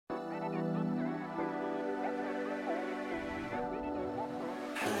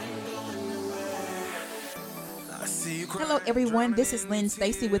Hello, everyone. This is Lynn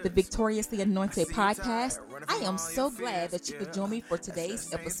Stacy with the Victoriously Anointed podcast. I am so glad that you could join me for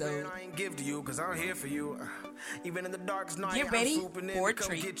today's episode. Get ready for a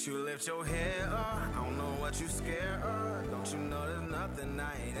treat.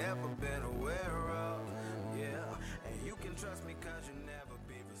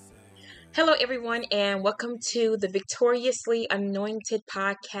 Hello, everyone, and welcome to the Victoriously Anointed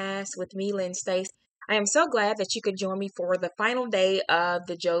podcast with me, Lynn Stacy. I am so glad that you could join me for the final day of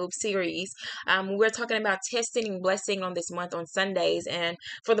the Job series. We're talking about testing and blessing on this month on Sundays. And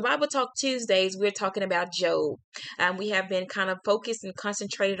for the Bible Talk Tuesdays, we're talking about Job. We have been kind of focused and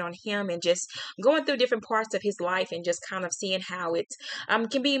concentrated on him and just going through different parts of his life and just kind of seeing how it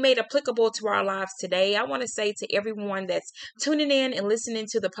can be made applicable to our lives today. I want to say to everyone that's tuning in and listening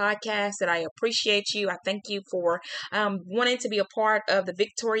to the podcast that I appreciate you. I thank you for wanting to be a part of the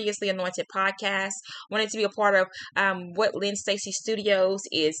Victoriously Anointed podcast. Wanted to be a part of what Lynn Stacy Studios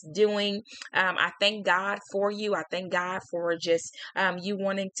is doing. I thank God for you. I thank God for just you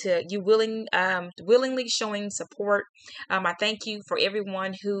willingly showing support. I thank you for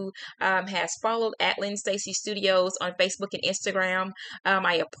everyone who has followed at Lynn Stacy Studios on Facebook and Instagram.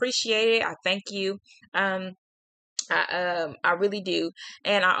 I appreciate it. I thank you. I really do.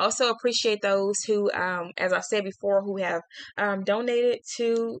 And I also appreciate those who, as I said before, who have donated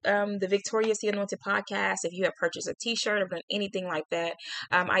to the Victoriously Anointed podcast. If you have purchased a t-shirt or done anything like that,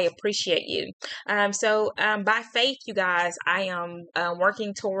 I appreciate you. So by faith, you guys, I am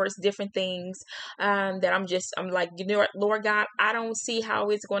working towards different things that I'm like, you know what, Lord God, I don't see how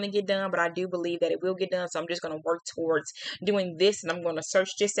it's going to get done, but I do believe that it will get done. So I'm just going to work towards doing this, and I'm going to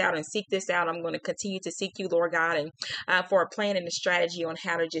search this out and seek this out. I'm going to continue to seek you, Lord God, and for a plan and a strategy on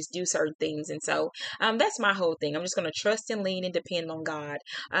how to just do certain things. And so that's my whole thing. I'm just going to trust and lean and depend on God.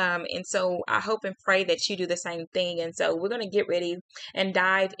 And so I hope and pray that you do the same thing. And so we're going to get ready and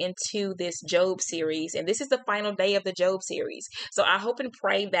dive into this Job series. And this is the final day of the Job series. So I hope and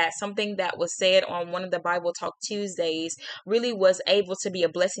pray that something that was said on one of the Bible Talk Tuesdays really was able to be a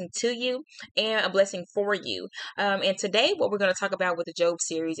blessing to you and a blessing for you. And today, what we're going to talk about with the Job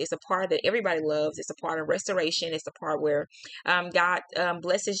series is a part that everybody loves. It's a part of restoration. It's a part where God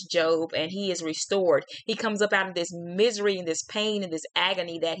blesses Job and he is restored. He comes up out of this misery and this pain and this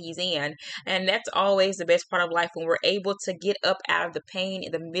agony that he's in. And that's always the best part of life, when we're able to get up out of the pain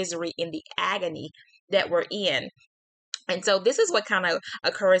and the misery and the agony that we're in. And so this is what kind of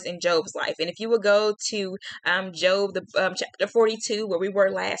occurs in Job's life. And if you would go to Job, chapter 42, where we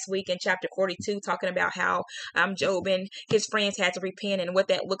were last week, in chapter 42, talking about how Job and his friends had to repent and what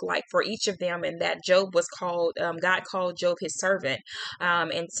that looked like for each of them, and that Job was called, God called Job his servant.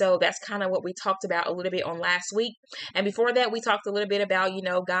 And so that's kind of what we talked about a little bit on last week. And before that, we talked a little bit about,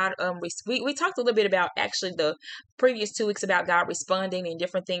 God, we talked a little bit about actually the previous 2 weeks about God responding and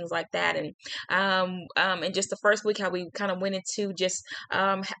different things like that. And just the first week, how we kind of went into just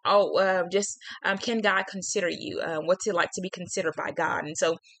can God consider you? What's it like to be considered by God? And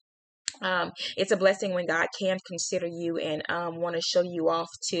so it's a blessing when God can consider you and want to show you off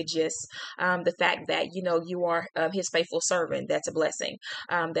to just the fact that you are his faithful servant. That's a blessing.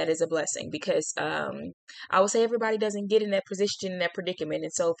 That is a blessing, because I would say everybody doesn't get in that position, in that predicament,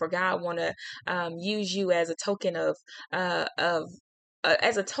 and so for God want to use you as a token of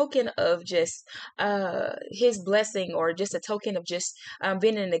just his blessing, or just a token of just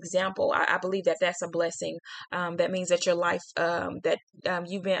being an example. I believe that that's a blessing. That means that your life, that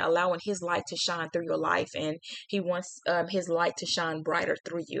you've been allowing his light to shine through your life, and he wants his light to shine brighter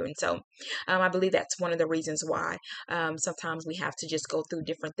through you. And so I believe that's one of the reasons why sometimes we have to just go through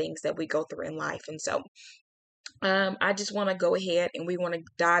different things that we go through in life. And so I just want to go ahead and we want to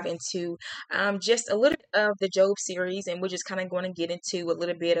dive into just a little bit of the Job series, and we're just kind of going to get into a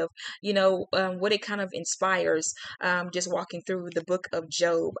little bit of, what it kind of inspires, just walking through the book of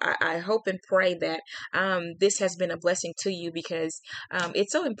Job. I hope and pray that this has been a blessing to you, because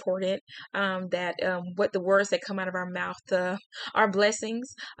it's so important that what the words that come out of our mouth are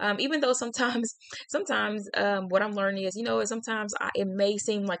blessings, even though sometimes what I'm learning is, sometimes it may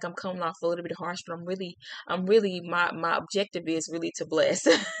seem like I'm coming off a little bit harsh, but I'm really my objective is really to bless.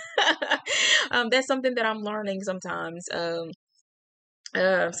 That's something that I'm learning sometimes.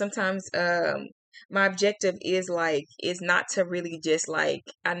 my objective is not to really just like,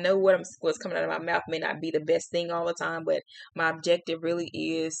 I know what's coming out of my mouth may not be the best thing all the time, but my objective really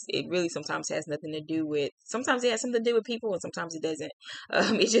is, it really sometimes has nothing to do with, sometimes it has something to do with people and sometimes it doesn't.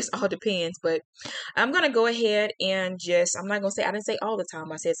 It just all depends. But I'm gonna go ahead and just, I'm not gonna say, I didn't say all the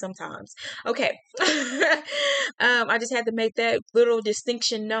time, I said sometimes. Okay. I just had to make that little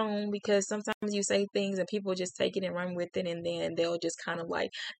distinction known, because sometimes you say things and people just take it and run with it, and then they'll just kind of like,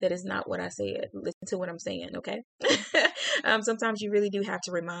 that is not what I said. Listen to what I'm saying, okay? Sometimes you really do have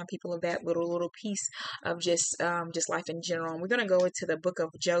to remind people of that little piece of just life in general. And we're gonna go into the book of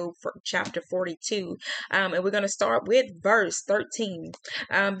Job for chapter 42, and we're gonna start with verse 13,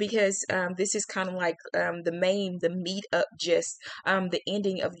 because this is kind of like the meat up, just the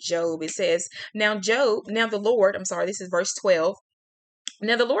ending of Job. It says, now the Lord, I'm sorry, this is verse 12.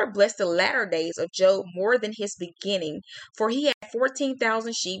 Now the Lord blessed the latter days of Job more than his beginning, for he had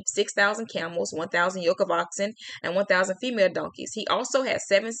 14,000 sheep, 6,000 camels, 1,000 yoke of oxen, and 1,000 female donkeys. He also had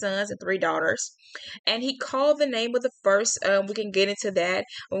 7 sons and 3 daughters. And he called the name of the first. We can get into that.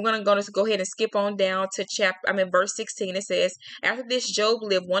 We're going to go ahead and skip on down to verse 16. It says, after this, Job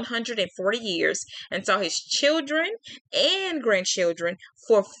lived 140 years and saw his children and grandchildren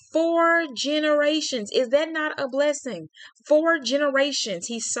for 4 generations. Is that not a blessing? 4 generations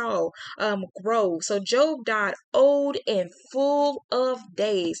he saw grow. So Job died old and full of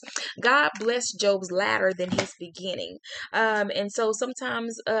days. God blessed Job's latter than his beginning. And so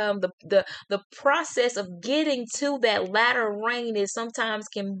sometimes the process of getting to that latter rain is sometimes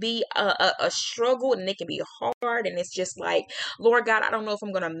can be a struggle, and it can be hard, and it's just like, Lord God, I don't know if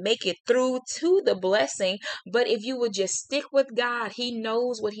I'm going to make it through to the blessing. But if you would just stick with God, he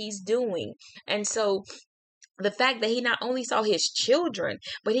knows what he's doing. And so the fact that he not only saw his children,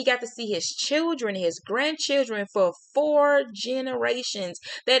 but he got to see his children, his grandchildren for 4 generations.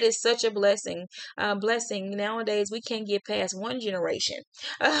 That is such a blessing. Blessing. Nowadays, we can't get past 1 generation.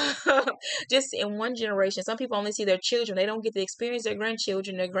 Just in 1 generation. Some people only see their children. They don't get to experience their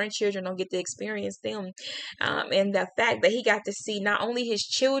grandchildren. Their grandchildren don't get to experience them. And the fact that he got to see not only his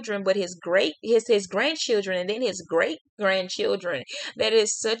children, but his grandchildren, and then his great grandchildren. That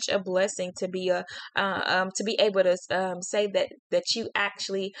is such a blessing to be able to say that you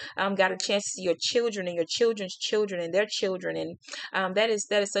actually got a chance to see your children and your children's children and their children, and that is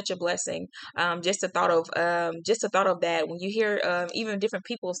such a blessing. Just the thought of that, when you hear even different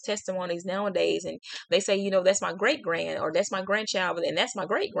people's testimonies nowadays, and they say, that's my great grand, or that's my grandchild, and that's my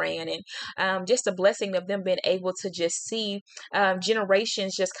great grand, and just a blessing of them being able to just see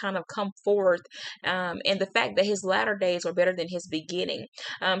generations just kind of come forth, and the fact that his latter days were better than his beginning.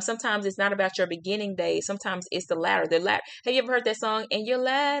 Sometimes it's not about your beginning days. Sometimes it's the latter. Have you ever heard that song? And your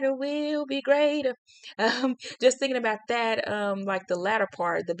latter will be greater. Just thinking about that, like the latter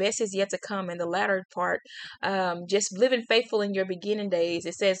part, the best is yet to come, and the latter part, just living faithful in your beginning days.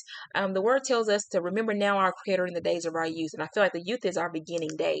 It says, the word tells us to remember now our Creator in the days of our youth, and I feel like the youth is our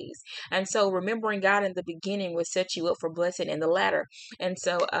beginning days. And so remembering God in the beginning will set you up for blessing in the latter. And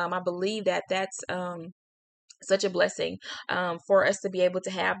so I believe that that's such a blessing for us to be able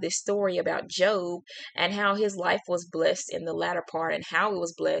to have this story about Job and how his life was blessed in the latter part, and how it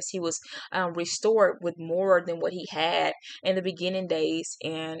was blessed. He was restored with more than what he had in the beginning days,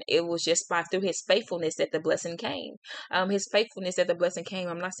 and it was just through his faithfulness that the blessing came. His faithfulness that the blessing came.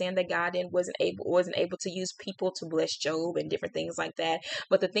 I'm not saying that God wasn't able to use people to bless Job and different things like that,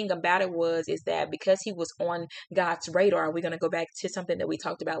 but the thing about it is that because he was on God's radar, we're going to go back to something that we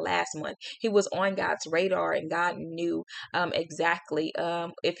talked about last month. He was on God's radar, and God knew exactly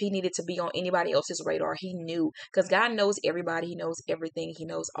if he needed to be on anybody else's radar. He knew, because God knows everybody. He knows everything. He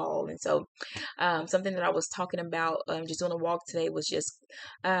knows all. And so something that I was talking about just doing a walk today was just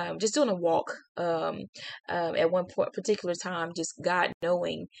doing a walk at one particular time, just God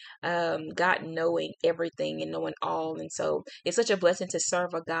knowing everything and knowing all. And so it's such a blessing to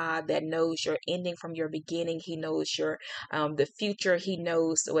serve a God that knows your ending from your beginning. He knows your the future. He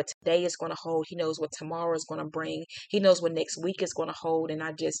knows what today is going to hold. He knows what tomorrow is going to bring. He knows what next week is going to hold. And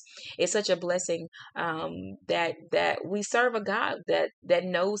it's such a blessing that we serve a God that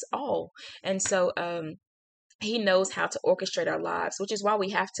knows all. And so he knows how to orchestrate our lives, which is why we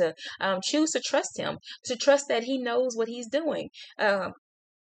have to choose to trust him, to trust that he knows what he's doing.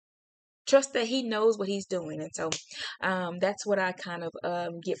 trust that he knows what he's doing. And so that's what I kind of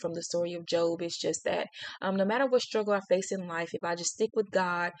get from the story of Job. It's just that no matter what struggle I face in life, if I just stick with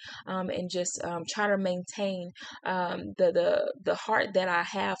God and just try to maintain the heart that I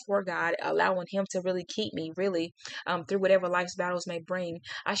have for God, allowing him to really keep me really through whatever life's battles may bring,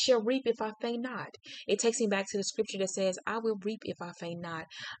 I shall reap if I faint not. It takes me back to the scripture that says, I will reap if I faint not.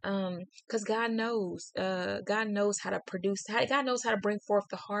 Because God knows how to produce, God knows how to bring forth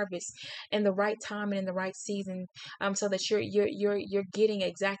the harvest in the right time and in the right season, so that you're getting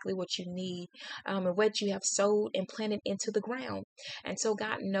exactly what you need, and what you have sowed and planted into the ground. And so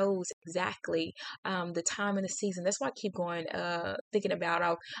God knows exactly the time and the season. That's why I keep going, thinking about.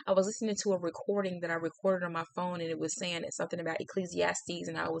 I was listening to a recording that I recorded on my phone, and it was saying something about Ecclesiastes,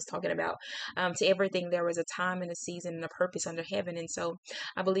 and I was talking about to everything there is a time and a season and a purpose under heaven. And so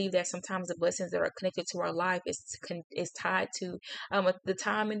I believe that sometimes the blessings that are connected to our life is tied to the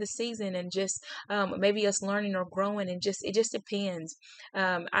time and the season, and just maybe us learning or growing, and just it just depends.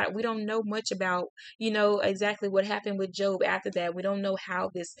 We don't know much about exactly what happened with Job after that. We don't know how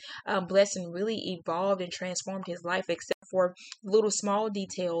this blessing really evolved and transformed his life, except for little small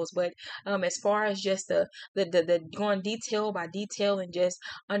details. But as far as just the going detail by detail, and just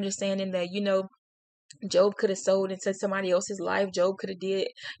understanding that Job could have sold into somebody else's life. Job could have did,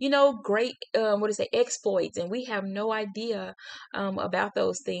 great, exploits. And we have no idea about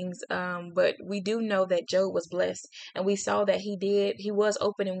those things. But we do know that Job was blessed. And we saw that he was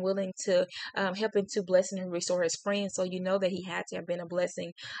open and willing to help into blessing and restore his friends. So that he had to have been a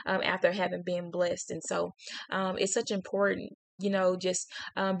blessing after having been blessed. And so it's such important. Just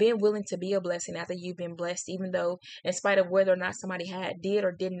being willing to be a blessing after you've been blessed, even though in spite of whether or not somebody did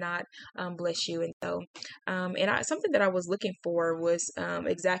or did not bless you. And so something that I was looking for was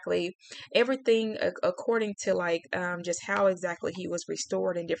exactly everything according to just how exactly he was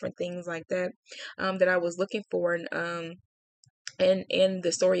restored and different things like that that I was looking for. And in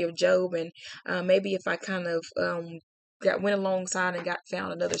the story of Job, and maybe if I kind of went alongside and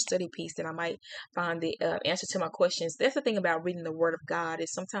found another study piece, then I might find the answer to my questions. That's the thing about reading the Word of God,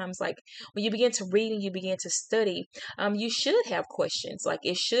 is sometimes when you begin to read and you begin to study, you should have questions.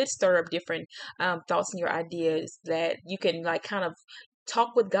 It should stir up different thoughts and your ideas that you can kind of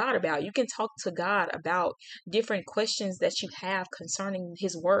talk with God about. You can talk to God about different questions that you have concerning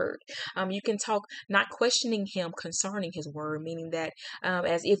his word. You can talk, not questioning him concerning his word, meaning that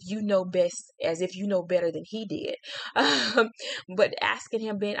as if you know best, as if you know better than he did. But asking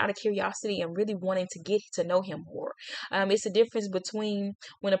him, being out of curiosity and really wanting to get to know him more. It's a difference between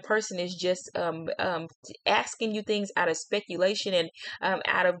when a person is just asking you things out of speculation and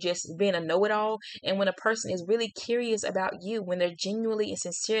out of just being a know-it-all, and when a person is really curious about you, when they're genuinely and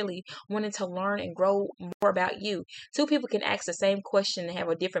sincerely wanting to learn and grow more about you. Two people can ask the same question and have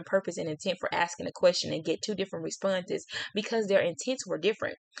a different purpose and intent for asking a question and get two different responses because their intents were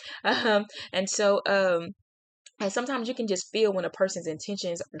different. And so, and sometimes you can just feel when a person's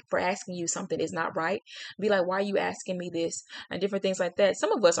intentions for asking you something is not right. Be like, why are you asking me this? And different things like that.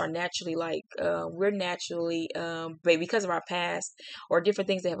 Some of us are naturally we're naturally, because of our past or different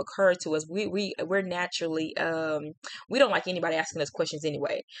things that have occurred to us, we're naturally, we don't like anybody asking us questions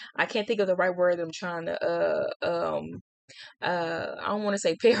anyway. I can't think of the right word I'm trying to, I don't want to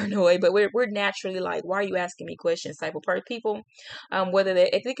say paranoid, but we're naturally like, why are you asking me questions type of people. Whether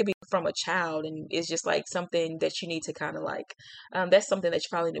if it could be from a child, and it's just something that you need to kind of that's something that you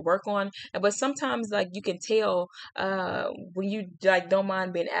probably need to work on. But sometimes you can tell when you don't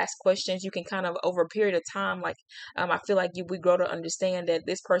mind being asked questions, you can kind of over a period of time I feel like we grow to understand that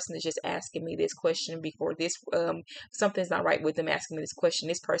this person is just asking me this question before this something's not right with them asking me this question.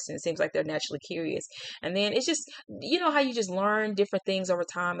 This person, it seems like they're naturally curious. And then it's just how you just learn different things over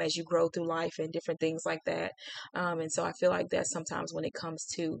time as you grow through life and different things like that. And so I feel like that sometimes when it comes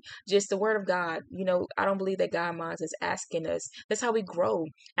to just the word of God, I don't believe that God minds us asking us. That's how we grow,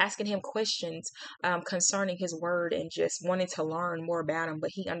 asking him questions concerning his word and just wanting to learn more about him.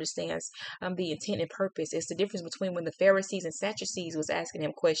 But he understands the intent and purpose. It's the difference between when the Pharisees and Sadducees was asking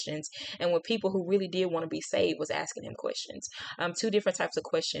him questions and when people who really did want to be saved was asking him questions. Two different types of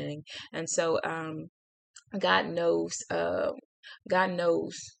questioning. And so God knows God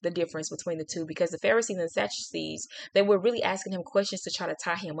knows the difference between the two, because the Pharisees and Sadducees, they were really asking him questions to try to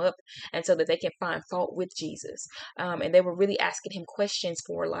tie him up and so that they can find fault with Jesus. And they were really asking him questions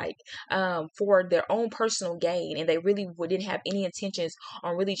for their own personal gain. And they really didn't have any intentions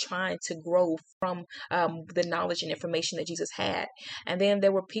on really trying to grow from the knowledge and information that Jesus had. And then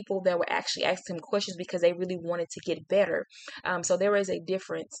there were people that were actually asking him questions because they really wanted to get better. So there is a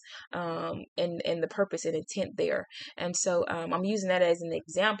difference in the purpose and intent there. And so I'm using that as an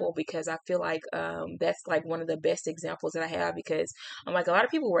example because I feel like that's like one of the best examples that I have, because I'm like, a lot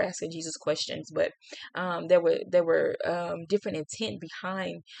of people were asking Jesus questions, but there were different intent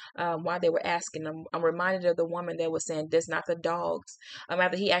behind why they were asking them. I'm reminded of the woman that was saying, "Does not the dogs?"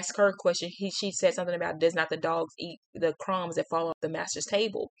 After he asked her a question, she said something about, "Does not the dogs eat the crumbs that fall off the master's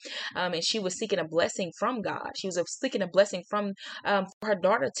table?" And she was seeking a blessing from God. She was seeking a blessing from for her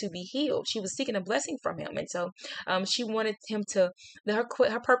daughter to be healed. She was seeking a blessing from him, and so she wanted him to.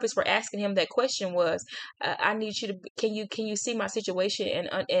 Her purpose for asking him that question was, "I need you to. Can you see my situation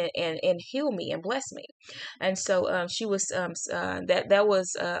and heal me and bless me?" And so she was that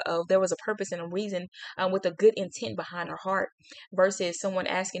was there was a purpose and a reason with a good intent behind her heart, versus someone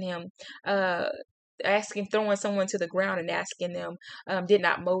asking him. Throwing someone to the ground and asking them, did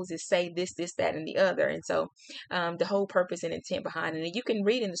not Moses say this, that, and the other? And so the whole purpose and intent behind it. And you can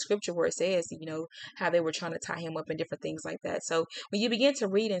read in the scripture where it says, how they were trying to tie him up and different things like that. So when you begin to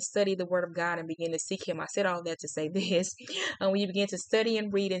read and study the word of God and begin to seek him, I said all that to say this, when you begin to study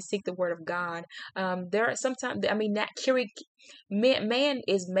and read and seek the word of God, there are sometimes, not man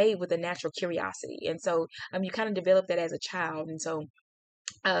is made with a natural curiosity. And so you kind of develop that as a child. And so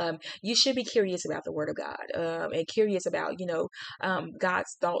you should be curious about the word of God, and curious about,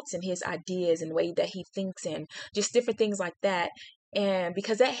 God's thoughts and his ideas and the way that he thinks and just different things like that. And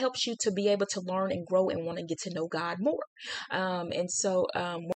because that helps you to be able to learn and grow and want to get to know God more. And so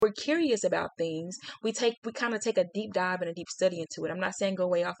when we're curious about things, we kind of take a deep dive and a deep study into it. I'm not saying go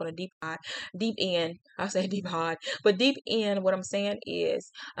way off on a deep end. I'll say deep hard, but deep end, what I'm saying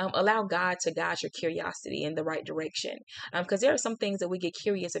is allow God to guide your curiosity in the right direction. Because there are some things that we get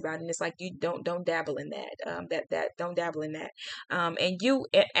curious about, and it's like, you don't dabble in that. Don't dabble in that.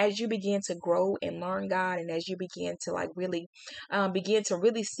 As you begin to grow and learn God, and as you begin to begin to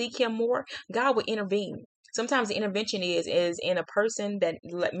really seek him more, God will intervene. Sometimes the intervention is in a person that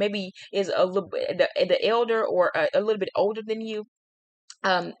maybe is a little bit the elder or a little bit older than you.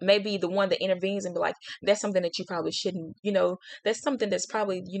 Maybe the one that intervenes and be like, that's something that you probably shouldn't, that's something that's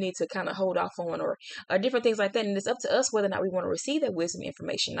probably you need to kind of hold off on, or different things like that. And it's up to us whether or not we want to receive that wisdom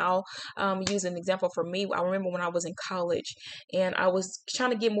information. I'll use an example for me. I remember when I was in college and I was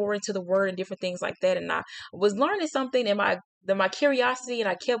trying to get more into the word and different things like that. And I was learning something, and my curiosity, and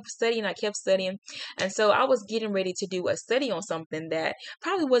I kept studying. And so I was getting ready to do a study on something that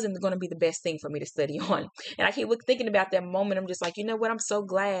probably wasn't going to be the best thing for me to study on. And I keep thinking about that moment. I'm just like, you know what? I'm so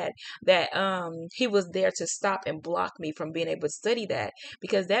glad that he was there to stop and block me from being able to study that,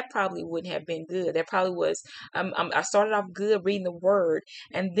 because that probably wouldn't have been good. That probably was, I started off good reading the word,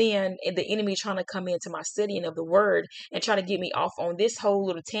 and then the enemy trying to come into my studying of the word and try to get me off on this whole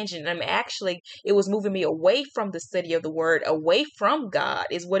little tangent. And actually, it was moving me away from the study of the word, away from God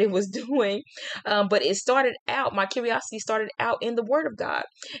is what it was doing. But it started out, my curiosity started out in the word of God.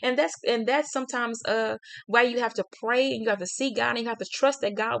 And that's sometimes why you have to pray, and you have to see God, and you have to trust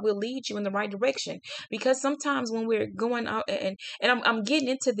that God will lead you in the right direction. Because sometimes when we're going out and I'm getting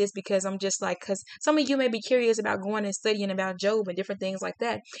into this because I'm just like, because some of you may be curious about going and studying about Job and different things like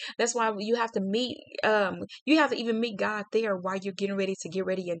that. That's why you have to even meet God there while you're getting ready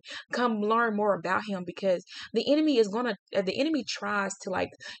and come learn more about him, because the enemy tries to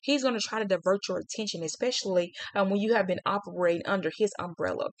he's going to try to divert your attention, especially when you have been operating under his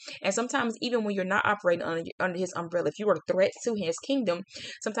umbrella. And sometimes even when you're not operating under his umbrella, if you are a threat to his kingdom,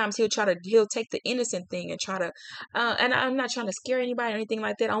 sometimes he'll take the innocent thing and try to, and I'm not trying to scare anybody or anything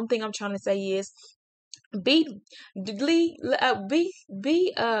like that. The only thing I'm trying to say is, be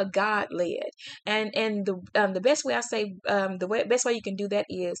God led, and the best way I say, best way you can do that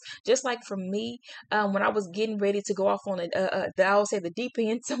is just like for me, when I was getting ready to go off on I will say the deep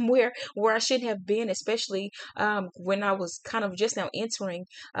end somewhere where I shouldn't have been, especially when I was kind of just now entering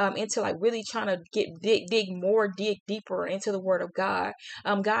into really trying to dig deeper into the word of God.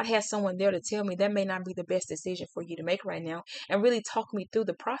 God has someone there to tell me that may not be the best decision for you to make right now, and really talk me through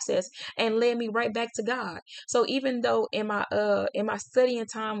the process and led me right back to God. So even though in my studying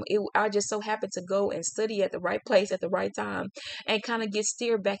time, I just so happened to go and study at the right place at the right time and kind of get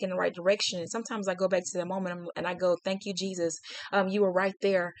steered back in the right direction. And sometimes I go back to that moment and I go, thank you, Jesus. You were right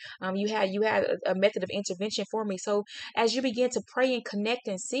there. You had a method of intervention for me. So as you begin to pray and connect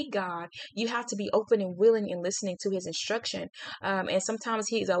and seek God, you have to be open and willing and listening to his instruction. And sometimes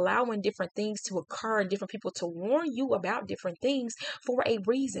he is allowing different things to occur and different people to warn you about different things for a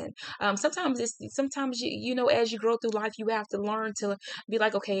reason. Sometimes sometimes as you grow through life, you have to learn to be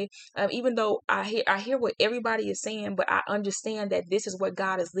like, okay, even though I hear what everybody is saying, but I understand that this is what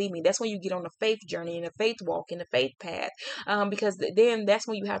God is leading me. That's when you get on the faith journey and the faith walk and the faith path, because then that's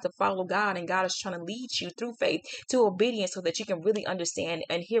when you have to follow God, and God is trying to lead you through faith to obedience so that you can really understand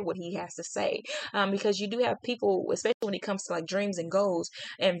and hear what He has to say. Because you do have people, especially when it comes to like dreams and goals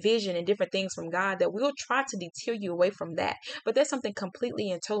and vision and different things from God, that will try to deter you away from that. But that's something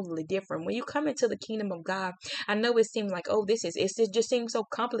completely and totally different. When you come into the kingdom of God, I know it seems like, oh, it just seems so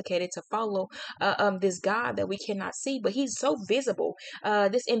complicated to follow this God that we cannot see, but He's so visible.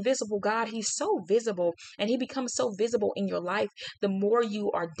 This invisible God, He's so visible, and He becomes so visible in your life the more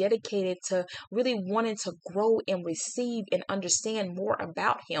you are dedicated to really wanting to grow and receive and understand more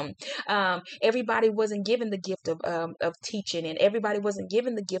about Him. Everybody wasn't given the gift of teaching, and everybody wasn't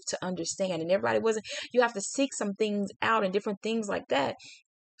given the gift to understand, and everybody wasn't. You have to seek some things out and different things like that.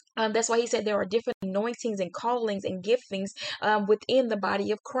 That's why He said there are different anointings and callings and giftings within the body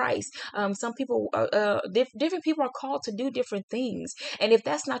of Christ. Some people, different people are called to do different things. And if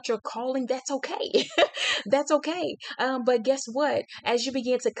that's not your calling, that's okay. That's okay. But guess what? As you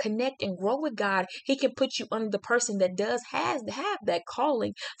begin to connect and grow with God, He can put you under the person that have that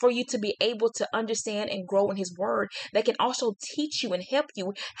calling for you to be able to understand and grow in His word, that can also teach you and help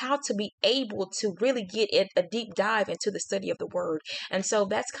you how to be able to really get a deep dive into the study of the word. And so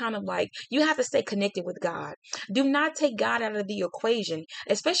that's kind of like, you have to stay connected with God. Do not take God out of the equation,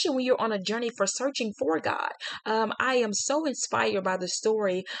 especially when you're on a journey for searching for God. I am so inspired by the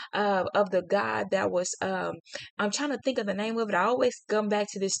story of the God that was, I'm trying to think of the name of it. I always come back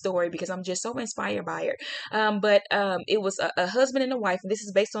to this story because I'm just so inspired by it. But it was a husband and a wife, and this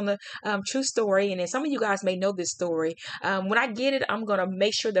is based on the true story. And then some of you guys may know this story. When I get it, I'm going to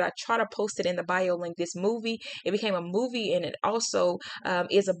make sure that I try to post it in the bio link. This movie, it became a movie, and it also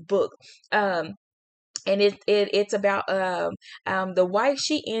is a book. And it's about the wife.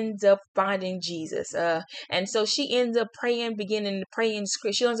 She ends up finding Jesus, and so she ends up beginning to pray in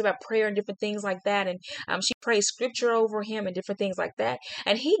scripture. She learns about prayer and different things like that, and she prays scripture over him and different things like that.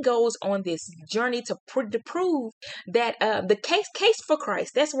 And he goes on this journey to prove that the case for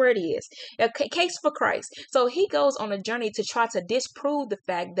Christ. That's where it is, a case for Christ. So he goes on a journey to try to disprove the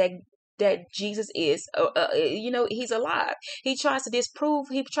fact that Jesus is, He's alive. He tries to disprove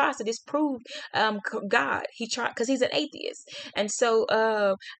God. Because he's an atheist. And so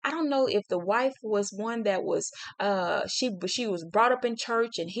I don't know if the wife was one that was she was brought up in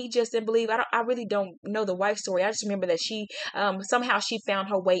church and he just didn't believe. I really don't know the wife's story. I just remember that she somehow she found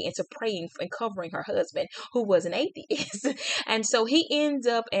her way into praying and covering her husband, who was an atheist. And so he ends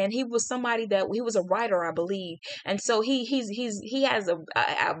up, and he was somebody that he was a writer, I believe. And so he has a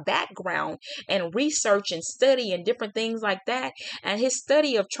background and research and study and different things like that. And his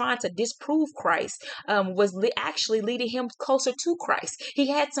study of trying to disprove Christ was actually leading him closer to Christ. He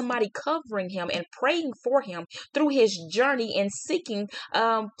had somebody covering him and praying for him through his journey and seeking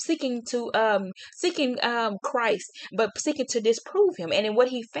Christ, but seeking to disprove him. And then what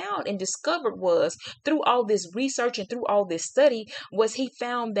he found and discovered was, through all this research and through all this study, was he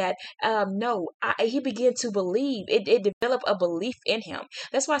found that he began to believe. It developed a belief in him.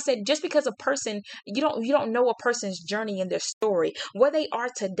 That's why I said, just because a person, you don't know a person's journey and their story, where they are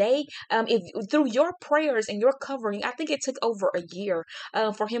today, if through your prayers and your covering, I think it took over a year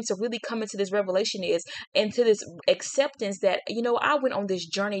for him to really come into this revelation, into this acceptance that, I went on this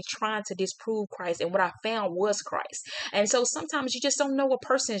journey trying to disprove Christ, and what I found was Christ. And so sometimes you just don't know a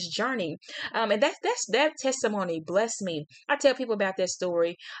person's journey, and that testimony blessed me. I tell people about that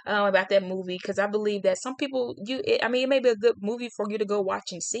story, about that movie, because I believe that some people, it may be a good movie for you to go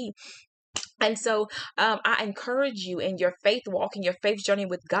watch and see. And so I encourage you in your faith walk, in your faith journey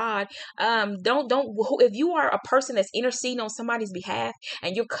with God. If you are a person that's interceding on somebody's behalf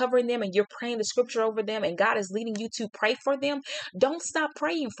and you're covering them and you're praying the scripture over them and God is leading you to pray for them, don't stop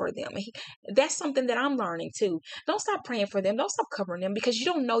praying for them. That's something that I'm learning too. Don't stop praying for them. Don't stop covering them, because you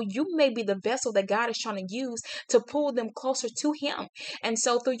don't know, you may be the vessel that God is trying to use to pull them closer to Him. And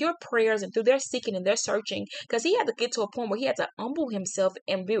so through your prayers and through their seeking and their searching, because he had to get to a point where he had to humble himself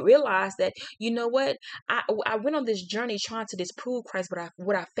and realize that, you know what? I went on this journey trying to disprove Christ, but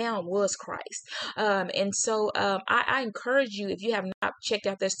what I found was Christ. And so I encourage you, if you have not checked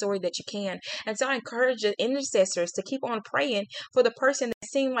out that story, that you can. And so I encourage the intercessors to keep on praying for the person that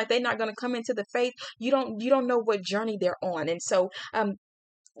seems like they're not going to come into the faith. You don't know what journey they're on. And so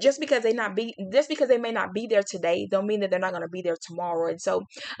just because they may not be there today, don't mean that they're not going to be there tomorrow. And so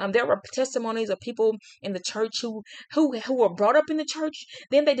there were testimonies of people in the church who were brought up in the church,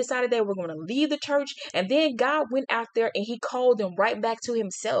 then they decided they were going to leave the church, and then God went out there and he called them right back to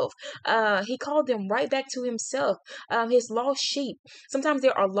himself. He called them right back to himself. His lost sheep. Sometimes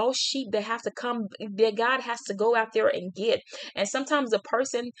there are lost sheep that have to come, that God has to go out there and get. And sometimes the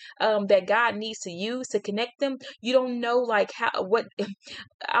person that God needs to use to connect them, you don't know, like, how, what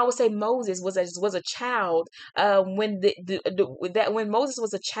I would say. Moses was a child when Moses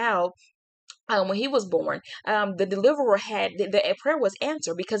was a child. When he was born, the deliverer had the prayer was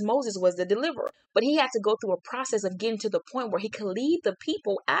answered because Moses was the deliverer, but he had to go through a process of getting to the point where he could lead the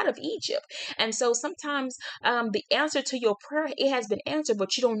people out of Egypt. And so sometimes the answer to your prayer, it has been answered,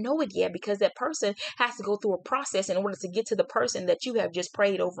 but you don't know it yet because that person has to go through a process in order to get to the person that you have just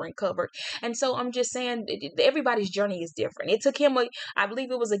prayed over and covered. And so I'm just saying, everybody's journey is different. It took him, I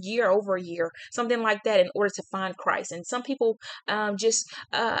believe it was over a year, something like that, in order to find Christ. And some people just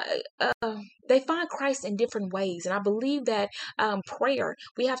they find Christ in different ways. And I believe that prayer,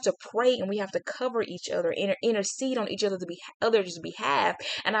 we have to pray and we have to cover each other, intercede on each other's behalf.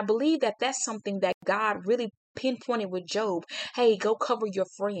 And I believe that that's something that God really pinpointed with Job. Hey, go cover your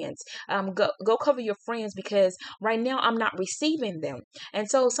friends. Go cover your friends, because right now I'm not receiving them. And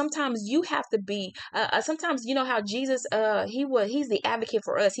so sometimes you have to be. Sometimes, you know how Jesus, he's the advocate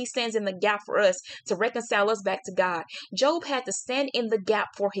for us. He stands in the gap for us to reconcile us back to God. Job had to stand in the gap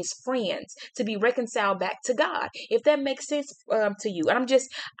for his friends to be reconciled back to God. If that makes sense to you. And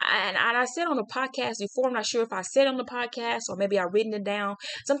I said on the podcast before, I'm not sure if I said on the podcast or maybe I've written it down.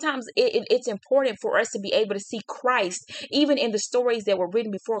 Sometimes it's important for us to be able to see Christ, even in the stories that were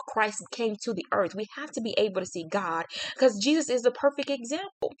written before Christ came to the earth. We have to be able to see God because Jesus is the perfect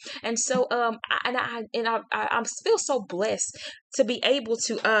example. And so, I feel so blessed to be able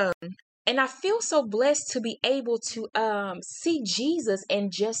to, and I feel so blessed to be able to see Jesus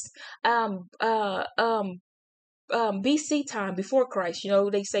and just BC time, before Christ. You know,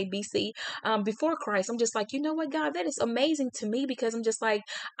 they say BC, before Christ. I'm just like, you know what, God, that is amazing to me, because I'm just like,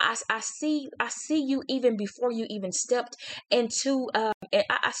 I see you even before you even stepped into,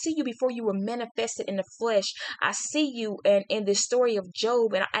 I see you before you were manifested in the flesh. I see you in this story of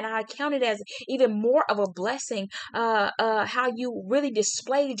Job, and I count it as even more of a blessing, how you really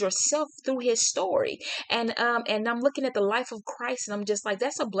displayed yourself through his story. And I'm looking at the life of Christ, and I'm just like,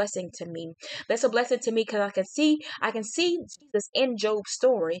 that's a blessing to me. That's a blessing to me, because I can see Jesus in Job's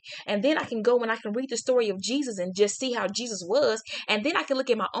story, and then I can go and I can read the story of Jesus and just see how Jesus was, and then I can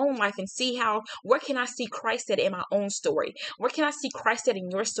look at my own life and see where can I see Christ at in my own story? Where can I see Christ at in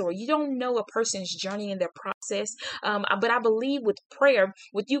your story? You don't know a person's journey and their process, but I believe with prayer,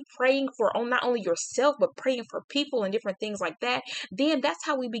 with you praying for not only yourself but praying for people and different things like that, then that's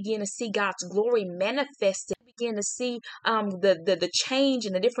how we begin to see God's glory manifested. We begin to see the change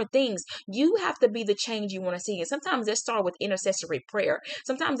and the different things. You have to be the change you want to see. And sometimes that starts with intercessory prayer.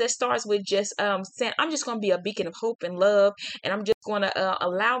 Sometimes that starts with just saying, I'm just going to be a beacon of hope and love, and I'm just going to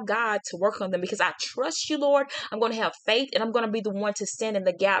allow God to work on them, because I trust you, Lord. I'm going to have faith, and I'm going to be the one to stand in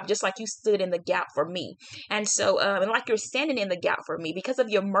the gap, just like you stood in the gap for me. And so, and like you're standing in the gap for me because of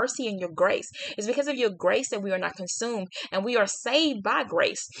your mercy and your grace. It's because of your grace that we are not consumed, and we are saved by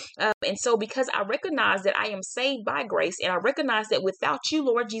grace. And so, because I recognize that I am saved by grace, and I recognize that without you,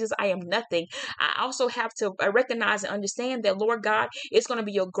 Lord Jesus, I am nothing, I also have to recognize and understand that, Lord God, it's going to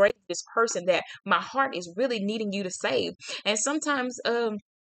be your grace, this person that my heart is really needing you to save. And sometimes,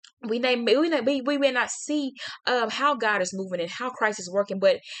 we may not see how God is moving and how Christ is working,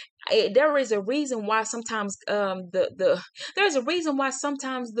 but there is a reason why sometimes there's a reason why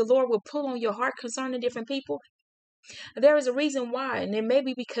sometimes the Lord will pull on your heart concerning different people. There is a reason why, and it may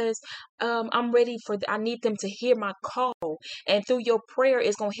be because I'm ready I need them to hear my call, and through your prayer,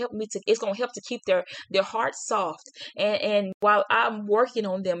 it's gonna help to keep their hearts soft. And while I'm working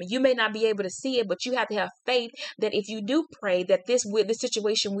on them, you may not be able to see it, but you have to have faith that if you do pray, that this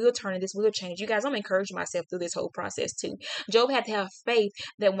situation will turn and this will change. You guys, I'm encouraging myself through this whole process too. Job had to have faith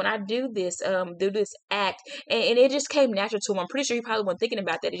that when I do this act, and it just came natural to him. I'm pretty sure he probably wasn't thinking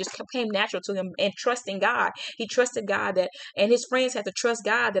about that. It just came natural to him, and trusting God. He trusted God and his friends had to trust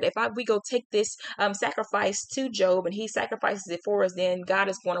God that if we go take this sacrifice to Job and he sacrifices it for us, then we're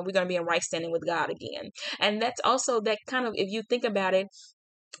going to be in right standing with God again. And that's also that kind of, if you think about it,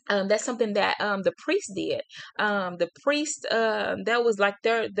 that's something that the priest did. The priest, that was like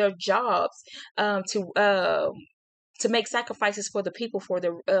their jobs, to make sacrifices for the people for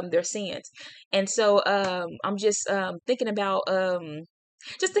their sins. And so I'm just thinking about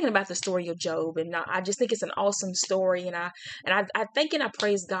just thinking about the story of Job, and I just think it's an awesome story, and I thank and I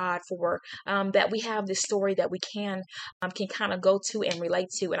praise God for that we have this story that we can kind of go to and relate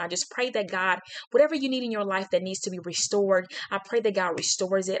to, and I just pray that God, whatever you need in your life that needs to be restored, I pray that God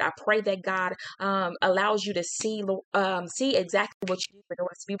restores it. I pray that God allows you to see exactly what you need in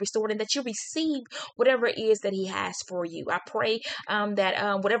order to be restored, and that you receive whatever it is that He has for you. I pray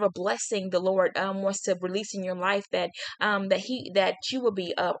that whatever blessing the Lord wants to release in your life, that you will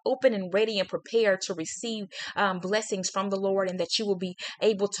be open and ready and prepared to receive blessings from the Lord, and that you will be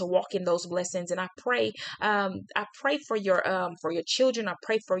able to walk in those blessings. And I pray for your children. I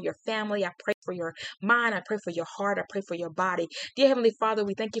pray for your family. I pray for your mind. I pray for your heart. I pray for your body. Dear Heavenly Father,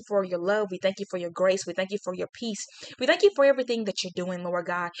 we thank you for your love. We thank you for your grace. We thank you for your peace. We thank you for everything that you're doing, Lord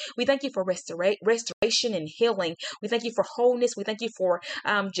God. We thank you for restoration and healing. We thank you for wholeness. We thank you for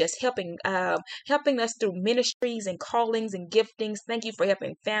just helping us through ministries and callings and giftings. Thank you for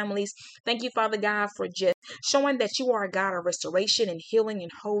helping families. Thank you, Father God, for just showing that you are a God of restoration and healing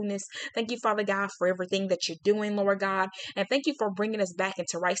and wholeness. Thank you, Father God, for everything that you're doing, Lord God. And thank you for bringing us back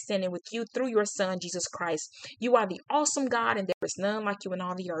into right standing with you through your Son, Jesus Christ. You are the awesome God, and there is none like you in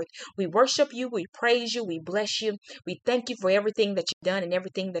all the earth. We worship you. We praise you. We bless you. We thank you for everything that you've done and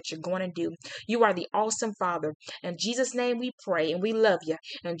everything that you're going to do. You are the awesome Father. In Jesus' name we pray, and we love you.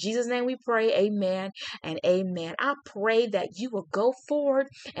 In Jesus' name we pray, amen and amen. I pray that you will go forward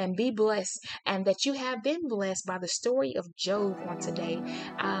and be blessed, and that you have been blessed by the story of Job on today.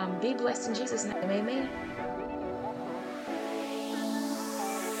 Be blessed in Jesus' name, amen.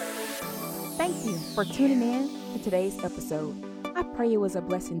 Thank you for tuning in to today's episode. I pray it was a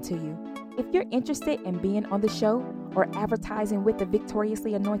blessing to you. If you're interested in being on the show or advertising with the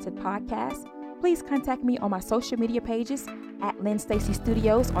Victoriously Anointed podcast, please contact me on my social media pages at Lynn Stacy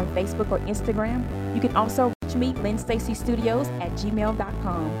Studios on Facebook or Instagram. You can also reach me,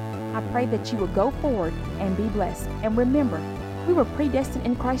 lynnstacystudios@gmail.com. I pray that you will go forward and be blessed. And remember, we were predestined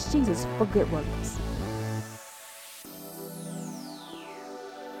in Christ Jesus for good works.